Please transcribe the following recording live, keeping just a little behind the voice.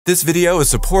This video is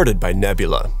supported by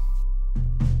Nebula.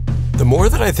 The more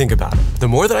that I think about it, the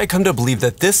more that I come to believe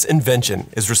that this invention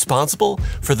is responsible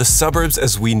for the suburbs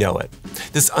as we know it.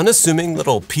 This unassuming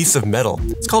little piece of metal,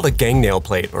 it's called a gang nail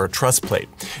plate or a truss plate,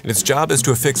 and its job is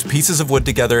to affix pieces of wood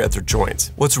together at their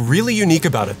joints. What's really unique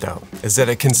about it though, is that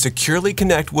it can securely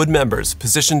connect wood members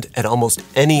positioned at almost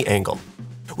any angle.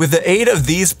 With the aid of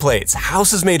these plates,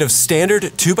 houses made of standard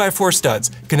 2x4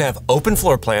 studs can have open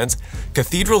floor plans,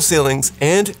 cathedral ceilings,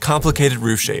 and complicated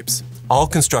roof shapes, all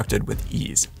constructed with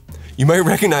ease. You might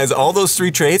recognize all those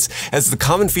three traits as the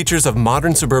common features of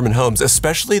modern suburban homes,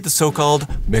 especially the so-called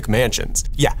McMansions.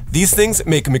 Yeah, these things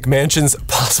make McMansions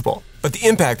possible. But the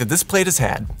impact that this plate has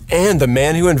had, and the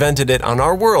man who invented it on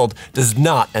our world, does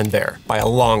not end there by a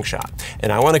long shot.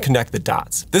 And I want to connect the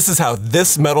dots. This is how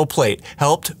this metal plate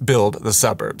helped build the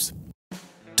suburbs.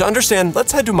 To understand,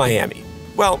 let's head to Miami.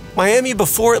 Well, Miami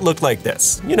before it looked like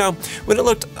this. You know, when it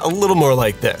looked a little more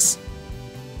like this.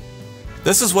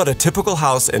 This is what a typical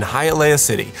house in Hialeah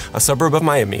City, a suburb of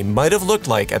Miami, might have looked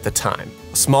like at the time.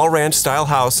 A small ranch-style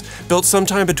house built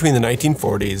sometime between the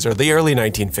 1940s or the early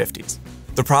 1950s.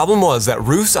 The problem was that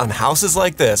roofs on houses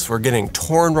like this were getting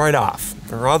torn right off,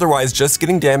 or otherwise just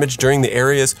getting damaged during the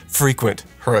area's frequent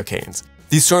hurricanes.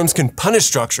 These storms can punish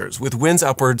structures with winds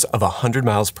upwards of 100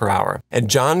 miles per hour, and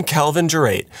John Calvin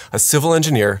Jurate, a civil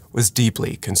engineer, was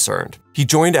deeply concerned. He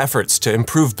joined efforts to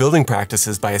improve building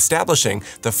practices by establishing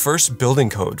the first building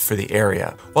code for the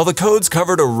area. While the codes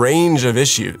covered a range of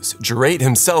issues, Jurate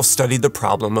himself studied the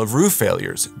problem of roof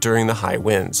failures during the high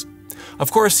winds.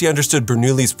 Of course, he understood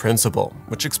Bernoulli's principle,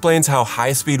 which explains how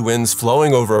high-speed winds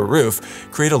flowing over a roof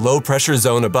create a low-pressure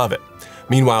zone above it.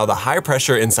 Meanwhile, the high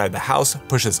pressure inside the house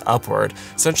pushes upward,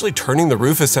 essentially turning the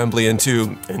roof assembly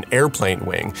into an airplane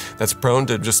wing that's prone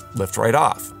to just lift right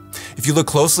off. If you look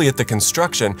closely at the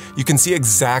construction, you can see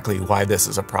exactly why this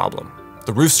is a problem.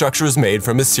 The roof structure is made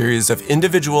from a series of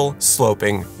individual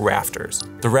sloping rafters.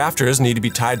 The rafters need to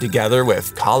be tied together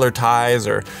with collar ties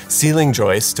or ceiling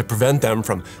joists to prevent them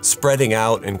from spreading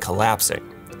out and collapsing.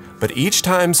 But each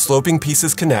time sloping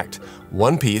pieces connect,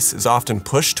 one piece is often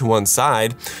pushed to one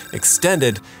side,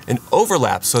 extended, and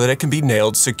overlapped so that it can be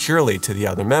nailed securely to the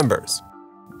other members.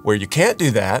 Where you can't do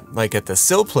that, like at the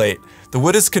sill plate, the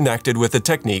wood is connected with a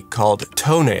technique called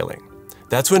toe nailing.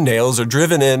 That's when nails are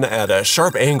driven in at a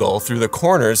sharp angle through the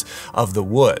corners of the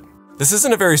wood. This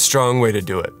isn't a very strong way to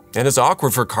do it, and it's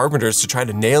awkward for carpenters to try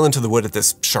to nail into the wood at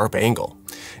this sharp angle.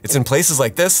 It's in places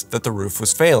like this that the roof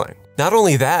was failing. Not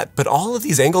only that, but all of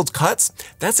these angled cuts,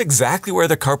 that's exactly where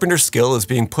the carpenter's skill is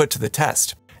being put to the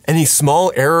test. Any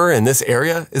small error in this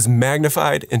area is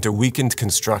magnified into weakened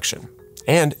construction.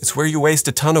 And it's where you waste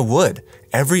a ton of wood.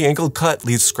 Every angled cut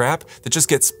leaves scrap that just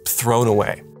gets thrown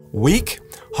away. Weak,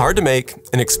 hard to make,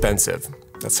 and expensive.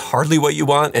 That's hardly what you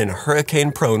want in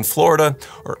hurricane-prone Florida,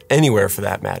 or anywhere for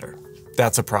that matter.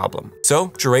 That's a problem.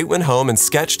 So Jurate went home and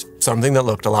sketched something that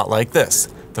looked a lot like this,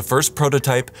 the first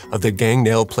prototype of the gang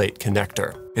nail plate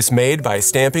connector. It's made by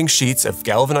stamping sheets of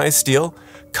galvanized steel,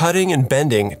 cutting and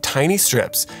bending tiny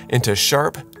strips into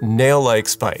sharp, nail-like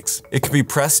spikes. It can be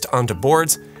pressed onto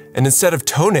boards, and instead of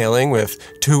toe nailing with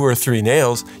 2 or 3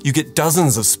 nails, you get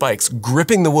dozens of spikes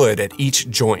gripping the wood at each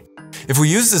joint. If we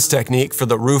use this technique for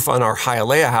the roof on our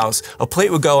Hialeah house, a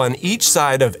plate would go on each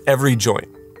side of every joint.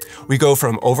 We go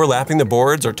from overlapping the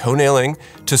boards or toe nailing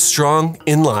to strong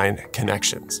inline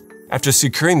connections. After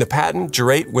securing the patent,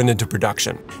 Jurate went into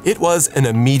production. It was an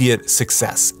immediate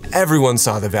success. Everyone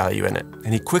saw the value in it,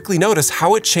 and he quickly noticed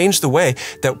how it changed the way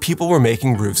that people were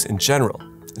making roofs in general.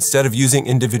 Instead of using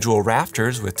individual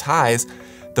rafters with ties,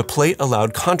 the plate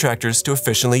allowed contractors to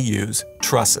efficiently use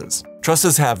trusses.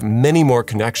 Trusses have many more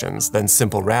connections than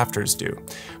simple rafters do,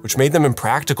 which made them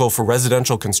impractical for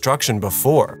residential construction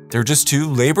before. They're just too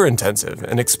labor-intensive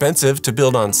and expensive to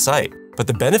build on site. But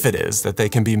the benefit is that they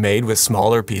can be made with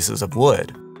smaller pieces of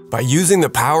wood. By using the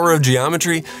power of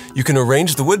geometry, you can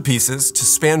arrange the wood pieces to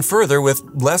span further with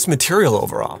less material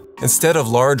overall. Instead of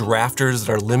large rafters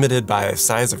that are limited by the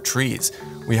size of trees,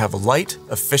 we have light,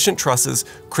 efficient trusses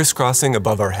crisscrossing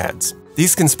above our heads.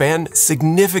 These can span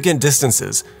significant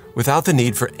distances without the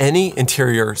need for any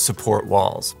interior support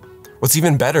walls. What's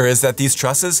even better is that these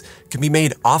trusses can be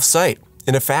made off-site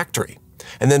in a factory.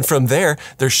 And then from there,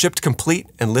 they're shipped complete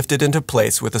and lifted into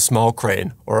place with a small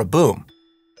crane or a boom.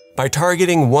 By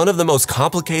targeting one of the most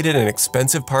complicated and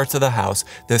expensive parts of the house,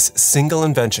 this single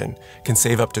invention can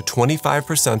save up to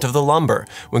 25% of the lumber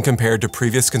when compared to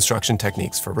previous construction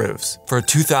techniques for roofs. For a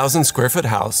 2,000 square foot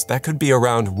house, that could be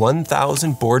around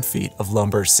 1,000 board feet of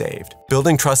lumber saved.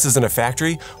 Building trusses in a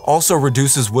factory also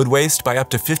reduces wood waste by up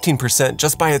to 15%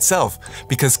 just by itself,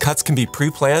 because cuts can be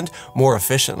pre-planned more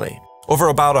efficiently. Over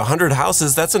about 100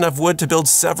 houses, that's enough wood to build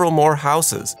several more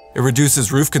houses. It reduces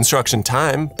roof construction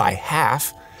time by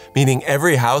half, meaning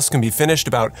every house can be finished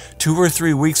about 2 or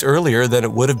 3 weeks earlier than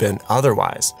it would have been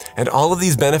otherwise. And all of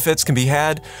these benefits can be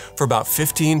had for about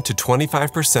 15 to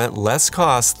 25% less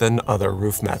cost than other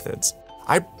roof methods.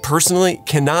 I personally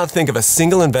cannot think of a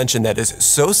single invention that is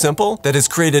so simple that has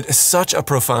created such a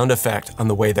profound effect on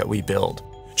the way that we build.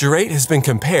 Geraint has been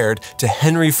compared to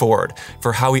Henry Ford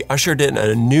for how he ushered in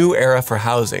a new era for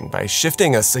housing by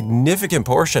shifting a significant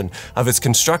portion of its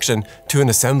construction to an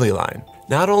assembly line.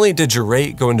 Not only did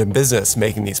Geraint go into business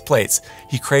making these plates,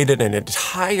 he created an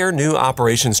entire new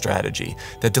operation strategy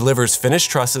that delivers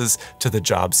finished trusses to the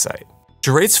job site.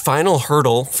 Geraint's final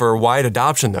hurdle for wide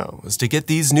adoption, though, was to get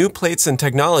these new plates and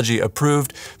technology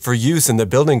approved for use in the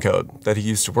building code that he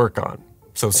used to work on.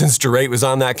 So since Geraint was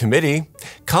on that committee,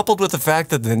 coupled with the fact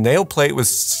that the nail plate was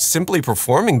simply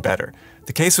performing better,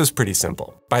 the case was pretty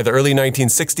simple. By the early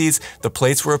 1960s, the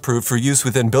plates were approved for use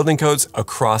within building codes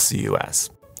across the US.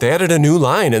 They added a new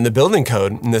line in the building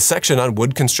code in the section on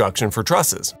wood construction for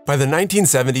trusses. By the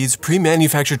 1970s,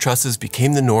 pre-manufactured trusses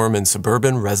became the norm in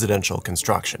suburban residential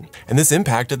construction, and this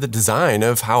impacted the design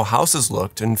of how houses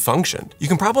looked and functioned. You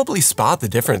can probably spot the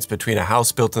difference between a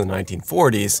house built in the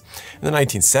 1940s and the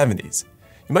 1970s.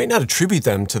 You might not attribute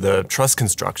them to the truss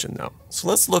construction, though, so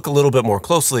let's look a little bit more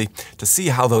closely to see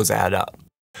how those add up.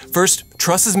 First,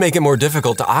 trusses make it more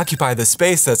difficult to occupy the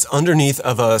space that's underneath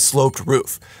of a sloped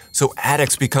roof, so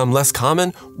attics become less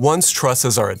common once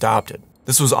trusses are adopted.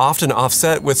 This was often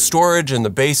offset with storage in the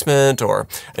basement or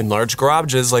in large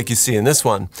garages like you see in this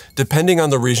one, depending on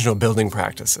the regional building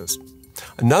practices.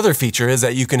 Another feature is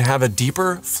that you can have a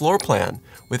deeper floor plan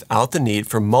without the need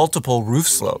for multiple roof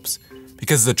slopes,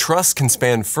 because the truss can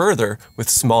span further with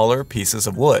smaller pieces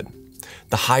of wood.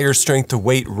 The higher strength to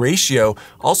weight ratio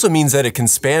also means that it can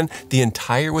span the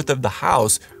entire width of the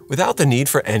house without the need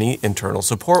for any internal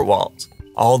support walls.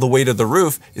 All the weight of the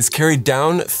roof is carried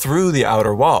down through the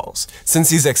outer walls. Since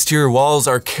these exterior walls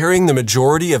are carrying the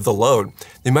majority of the load,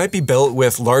 they might be built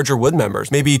with larger wood members,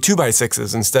 maybe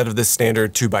 2x6s instead of the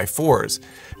standard 2x4s.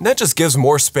 And that just gives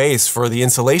more space for the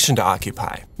insulation to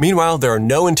occupy. Meanwhile, there are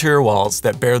no interior walls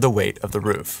that bear the weight of the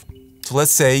roof. So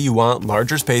let's say you want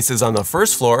larger spaces on the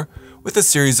first floor with a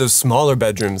series of smaller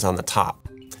bedrooms on the top.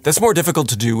 That's more difficult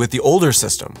to do with the older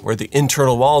system, where the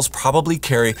internal walls probably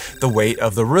carry the weight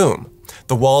of the room.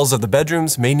 The walls of the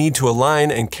bedrooms may need to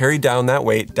align and carry down that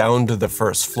weight down to the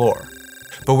first floor.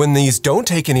 But when these don't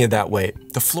take any of that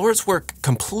weight, the floors work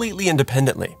completely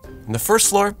independently. And the first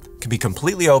floor can be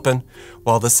completely open,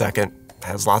 while the second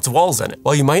has lots of walls in it.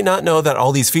 While you might not know that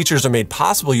all these features are made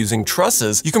possible using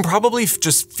trusses, you can probably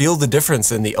just feel the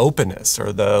difference in the openness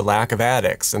or the lack of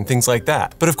attics and things like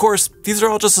that. But of course, these are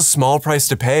all just a small price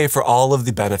to pay for all of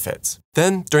the benefits.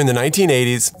 Then, during the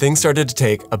 1980s, things started to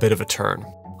take a bit of a turn.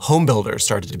 Home builders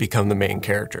started to become the main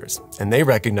characters, and they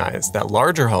recognized that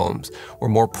larger homes were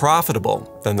more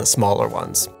profitable than the smaller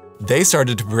ones. They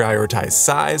started to prioritize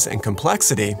size and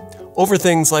complexity over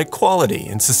things like quality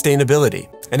and sustainability.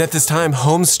 And at this time,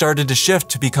 homes started to shift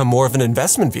to become more of an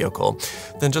investment vehicle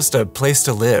than just a place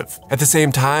to live. At the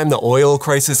same time, the oil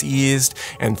crisis eased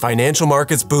and financial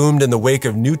markets boomed in the wake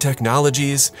of new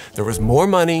technologies. There was more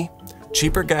money,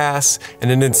 cheaper gas,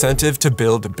 and an incentive to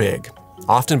build big,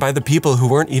 often by the people who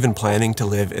weren't even planning to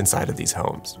live inside of these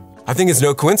homes. I think it's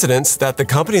no coincidence that the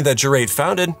company that Geraint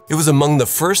founded, it was among the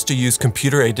first to use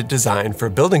computer-aided design for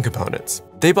building components.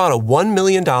 They bought a $1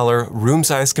 million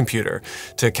room-sized computer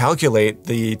to calculate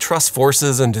the truss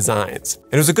forces and designs.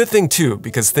 And it was a good thing too,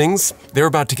 because they were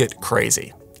about to get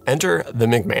crazy. Enter the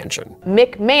McMansion.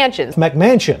 McMansions.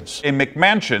 McMansions. A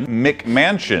McMansion,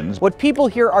 McMansions. What people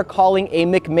here are calling a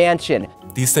McMansion.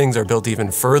 These things are built even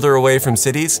further away from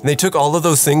cities, and they took all of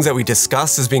those things that we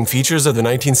discussed as being features of the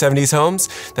 1970s homes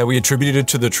that we attributed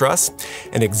to the truss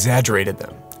and exaggerated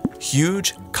them.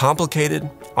 Huge, complicated,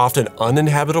 often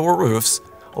uninhabitable roofs,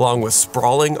 along with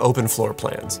sprawling open floor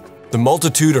plans. The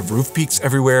multitude of roof peaks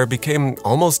everywhere became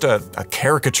almost a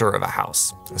caricature of a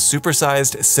house, a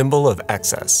supersized symbol of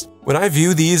excess. When I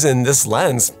view these in this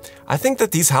lens, I think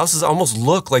that these houses almost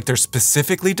look like they're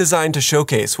specifically designed to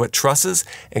showcase what trusses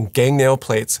and gang nail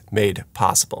plates made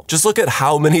possible. Just look at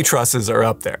how many trusses are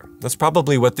up there. That's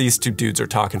probably what these two dudes are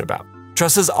talking about.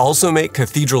 Trusses also make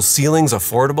cathedral ceilings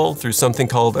affordable through something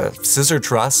called a scissor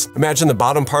truss. Imagine the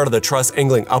bottom part of the truss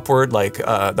angling upward like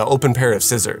the open pair of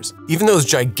scissors. Even those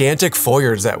gigantic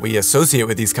foyers that we associate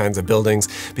with these kinds of buildings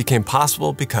became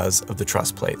possible because of the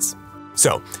truss plates.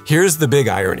 So here's the big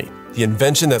irony. The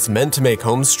invention that's meant to make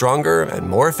homes stronger and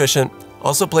more efficient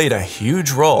also played a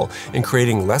huge role in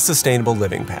creating less sustainable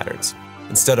living patterns.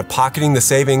 Instead of pocketing the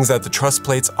savings that the truss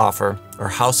plates offer, our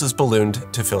house is ballooned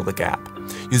to fill the gap,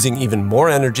 using even more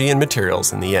energy and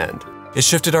materials in the end. It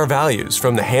shifted our values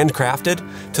from the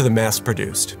handcrafted to the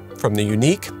mass-produced, from the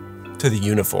unique to the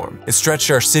uniform. It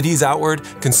stretched our cities outward,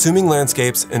 consuming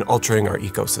landscapes and altering our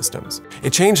ecosystems.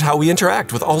 It changed how we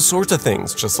interact with all sorts of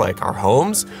things, just like our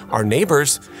homes, our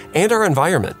neighbors, and our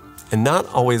environment, and not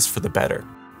always for the better.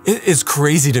 It is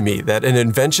crazy to me that an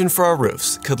invention for our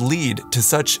roofs could lead to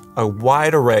such a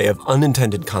wide array of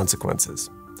unintended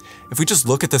consequences. If we just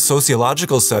look at the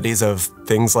sociological studies of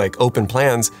things like open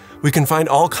plans, we can find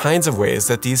all kinds of ways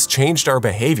that these changed our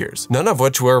behaviors, none of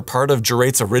which were part of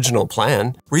Geraint's original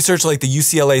plan. Research like the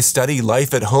UCLA study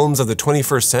Life at Homes of the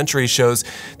 21st Century shows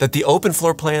that the open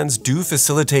floor plans do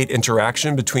facilitate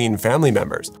interaction between family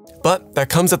members. But that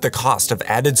comes at the cost of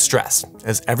added stress,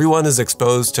 as everyone is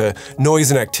exposed to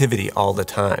noise and activity all the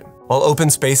time. While open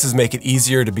spaces make it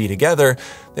easier to be together,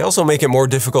 they also make it more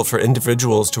difficult for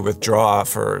individuals to withdraw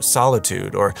for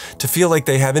solitude or to feel like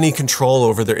they have any control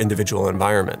over their individual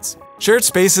environments. Shared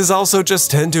spaces also just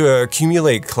tend to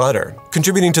accumulate clutter,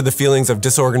 contributing to the feelings of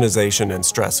disorganization and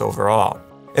stress overall.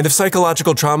 And if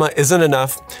psychological trauma isn't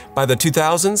enough, by the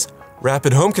 2000s,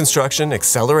 rapid home construction,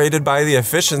 accelerated by the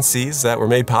efficiencies that were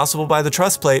made possible by the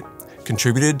truss plate,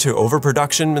 contributed to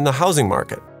overproduction in the housing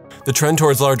market. The trend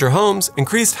towards larger homes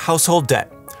increased household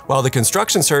debt, while the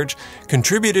construction surge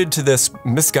contributed to this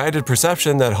misguided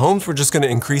perception that homes were just going to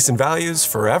increase in values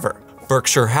forever.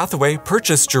 Berkshire Hathaway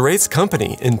purchased Geraint's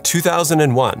company in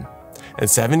 2001, and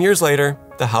 7 years later,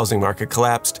 the housing market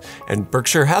collapsed, and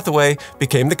Berkshire Hathaway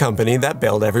became the company that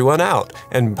bailed everyone out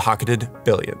and pocketed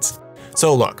billions.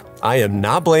 So look, I am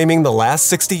not blaming the last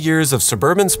 60 years of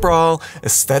suburban sprawl,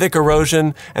 aesthetic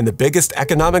erosion, and the biggest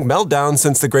economic meltdown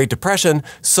since the Great Depression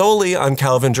solely on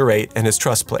Calvin Geraint and his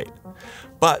truss plate.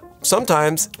 But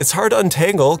sometimes it's hard to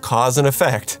untangle cause and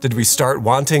effect. Did we start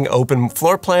wanting open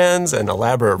floor plans and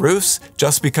elaborate roofs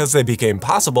just because they became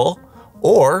possible?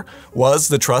 Or was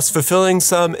the truss fulfilling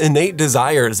some innate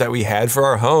desires that we had for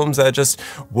our homes that just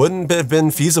wouldn't have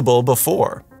been feasible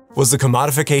before? Was the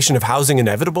commodification of housing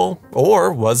inevitable,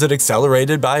 or was it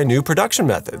accelerated by new production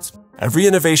methods? Every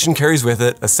innovation carries with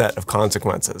it a set of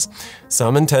consequences,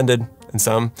 some intended and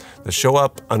some that show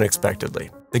up unexpectedly.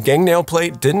 The gang nail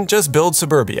plate didn't just build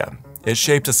suburbia, it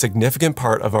shaped a significant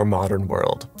part of our modern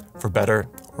world, for better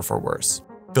or for worse.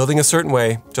 Building a certain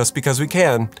way, just because we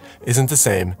can, isn't the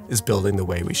same as building the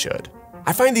way we should.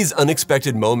 I find these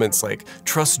unexpected moments like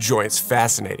truss joints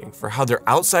fascinating for how their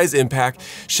outsized impact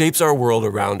shapes our world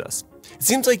around us. It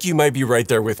seems like you might be right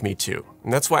there with me too,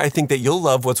 and that's why I think that you'll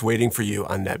love what's waiting for you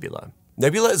on Nebula.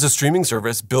 Nebula is a streaming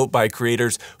service built by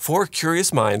creators for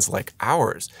curious minds like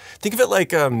ours. Think of it like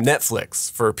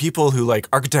Netflix for people who like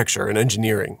architecture and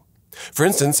engineering. For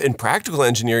instance, in Practical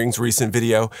Engineering's recent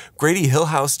video, Grady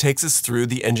Hillhouse takes us through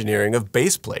the engineering of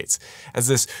base plates as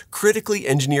this critically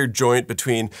engineered joint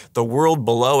between the world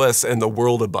below us and the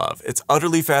world above. It's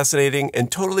utterly fascinating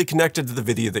and totally connected to the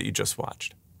video that you just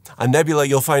watched. On Nebula,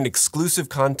 you'll find exclusive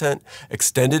content,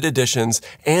 extended editions,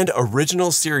 and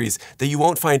original series that you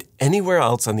won't find anywhere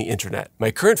else on the internet.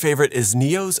 My current favorite is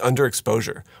Neo's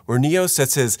Underexposure, where Neo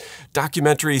sets his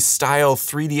documentary-style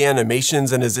 3D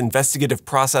animations and his investigative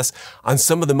process on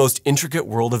some of the most intricate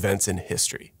world events in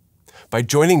history. By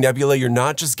joining Nebula, you're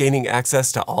not just gaining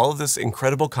access to all of this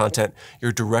incredible content,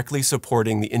 you're directly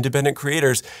supporting the independent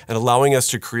creators and allowing us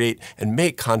to create and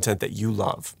make content that you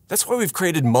love. That's why we've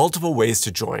created multiple ways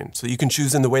to join, so you can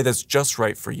choose in the way that's just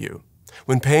right for you.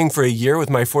 When paying for a year with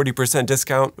my 40%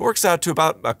 discount, it works out to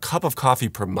about a cup of coffee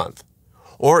per month.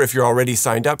 Or if you're already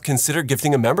signed up, consider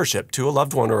gifting a membership to a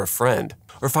loved one or a friend.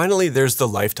 Or finally, there's the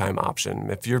lifetime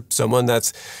option. If you're someone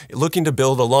that's looking to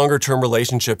build a longer-term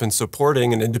relationship and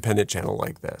supporting an independent channel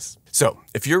like this. So,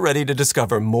 if you're ready to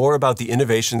discover more about the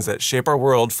innovations that shape our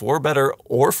world for better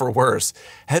or for worse,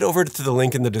 head over to the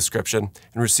link in the description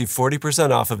and receive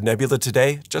 40% off of Nebula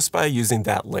today just by using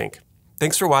that link.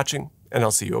 Thanks for watching, and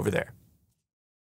I'll see you over there.